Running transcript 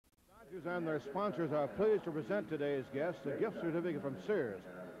And their sponsors are pleased to present today's guests a gift certificate from Sears.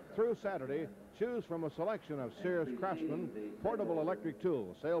 Through Saturday, choose from a selection of Sears Craftsman portable electric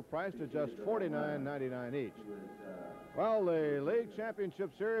tools, sale priced at just $49.99 each. Well, the League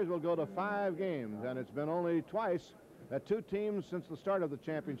Championship Series will go to 5 games, and it's been only twice that 2 teams since the start of the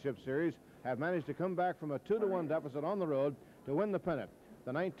Championship Series have managed to come back from a 2-1 deficit on the road to win the pennant.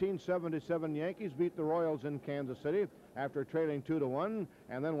 The 1977 Yankees beat the Royals in Kansas City after trailing 2-1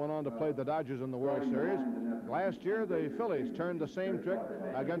 and then went on to play the Dodgers in the World Series. Last year, the Phillies turned the same trick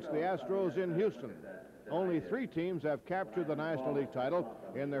against the Astros in Houston. Only 3 teams have captured the National League title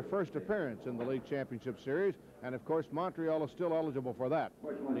in their first appearance in the League Championship Series, and of course Montreal is still eligible for that.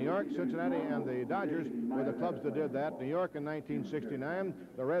 New York, Cincinnati, and the Dodgers were the clubs that did that. New York in 1969,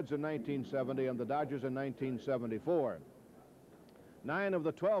 the Reds in 1970, and the Dodgers in 1974. 9 of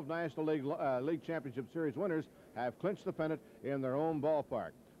the 12 National League Championship Series winners have clinched the pennant in their own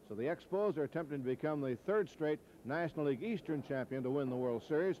ballpark. So the Expos are attempting to become the 3rd straight National League Eastern champion to win the World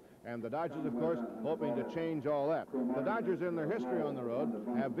Series, and the Dodgers, of course, hoping to change all that. The Dodgers, in their history on the road,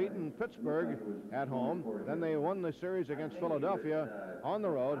 have beaten Pittsburgh at home. Then they won the series against Philadelphia on the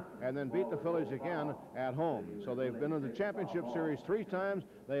road, and then beat the Phillies again at home. So they've been in the Championship Series 3 times.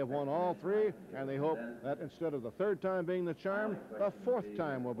 They have won all 3, and they hope that instead of the 3rd time being the charm, the 4th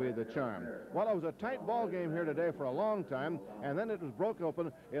time will be the charm. Well, it was a tight ball game here today for a long time, and then it was broke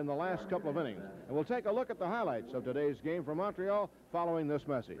open in the last couple of innings. And we'll take a look at the highlights of today's game from Montreal following this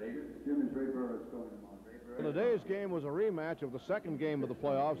message. Today's game was a rematch of the 2nd game of the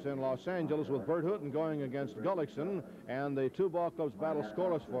playoffs in Los Angeles, with Bert Hooton going against Gullickson, and the 2 ball clubs battled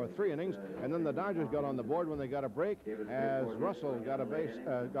scoreless for 3 innings, and then the Dodgers got on the board when they got a break as Russell got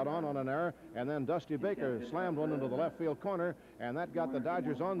on an error, and then Dusty Baker slammed one into the left field corner, and that got the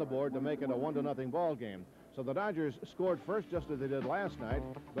Dodgers on the board to make it a 1-0 ball game. So the Dodgers scored first, just as they did last night,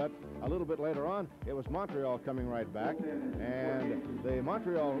 but a little bit later on, it was Montreal coming right back, and the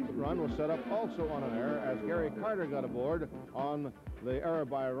Montreal run was set up also on an error as Gary Carter got aboard on the error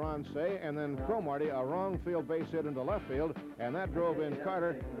by Ron Say, and then Cromartie, a wrong field base hit into left field, and that drove in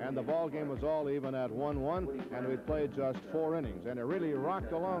Carter, and the ball game was all even at 1-1, and we played just 4 innings, and it really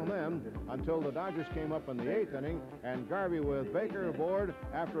rocked along then until the Dodgers came up in the 8th inning, and Garvey with Baker aboard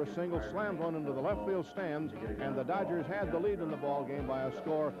after a single slammed one into the left field stands, and the Dodgers had the lead in the ball game by a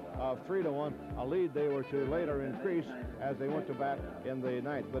score of 3-1, a lead they were to later increase as they went to bat in the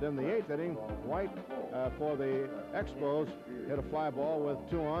 9th. But in the 8th inning, White for the Expos hit a fly ball with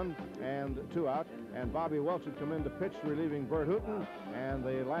 2 on and 2 out, and Bobby Welch had come in to pitch, relieving Bert Hooton, and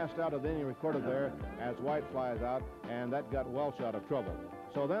the last out of the inning recorded there as White flies out, and that got Welch out of trouble.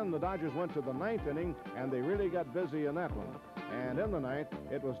 So then the Dodgers went to the 9th inning, and they really got busy in that one. And in the 9th,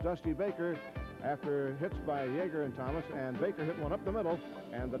 it was Dusty Baker after hits by Yeager and Thomas, and Baker hit one up the middle,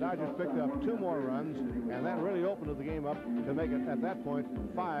 and the Dodgers picked up 2 more runs, and that really opened the game up to make it, at that point,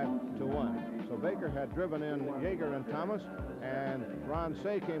 5-1. So Baker had driven in Yeager and Thomas, and Ron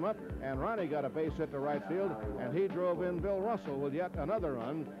Say came up, and Ronnie got a base hit to right field, and he drove in Bill Russell with yet another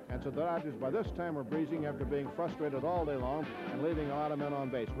run, and so the Dodgers by this time were breezing after being frustrated all day long and leaving a lot of men on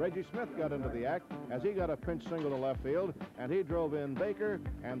base. Reggie Smith got into the act as he got a pinch single to left field, and he drove in Baker,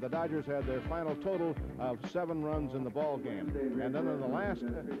 and the Dodgers had their final total of 7 runs in the ball game. And then in the last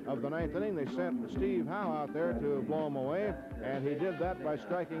of the 9th inning, they sent Steve Howe out there to blow him away, and he did that by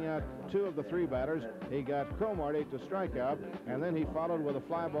striking out 2 of the 3 batters. He got Cromartie to strike out, and then he followed with a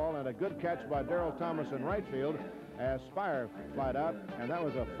fly ball and a good catch by Darrell Thomas in right field as Spire flied out, and that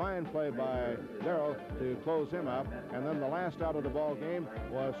was a fine play by Darrell to close him out. And then the last out of the ball game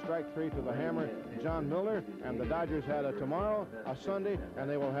was strike 3 to the hammer, John Milner, and the Dodgers had a tomorrow, a Sunday, and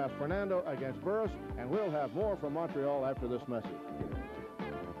they will have Fernando against Burris, and we'll have more from Montreal after this message.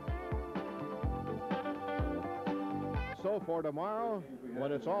 So for tomorrow,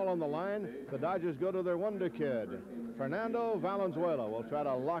 when it's all on the line, the Dodgers go to their wonder kid, Fernando Valenzuela. Will try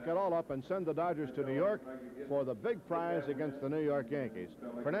to lock it all up and send the Dodgers to New York for the big prize against the New York Yankees.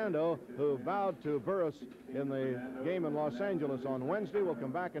 Fernando, who bowed to Burris in the game in Los Angeles on Wednesday, will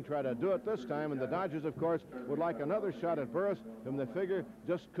come back and try to do it this time, and the Dodgers, of course, would like another shot at Burris, whom they figure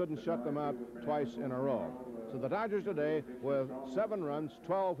just couldn't shut them out twice in a row. So the Dodgers today with 7 runs,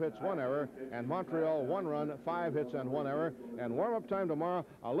 12 hits, 1 error, and Montreal 1 run, 5 hits, and 1 error. And warm-up time tomorrow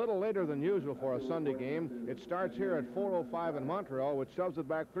a little later than usual for a Sunday game. It starts here at 4:05 in Montreal, which shoves it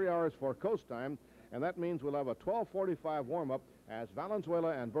back 3 hours for coast time, and that means we'll have a 12:45 warm-up as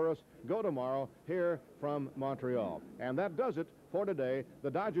Valenzuela and Burris go tomorrow here from Montreal. And that does it for today.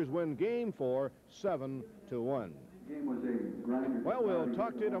 The Dodgers win Game 4, 7-1. Well, we'll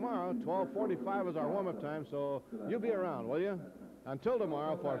talk to you tomorrow. 12:45 is our warm-up time, so you be around, will you? Until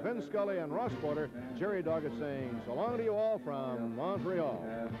tomorrow, for Vin Scully and Ross Porter, Jerry Doggett saying so long to you all from Montreal.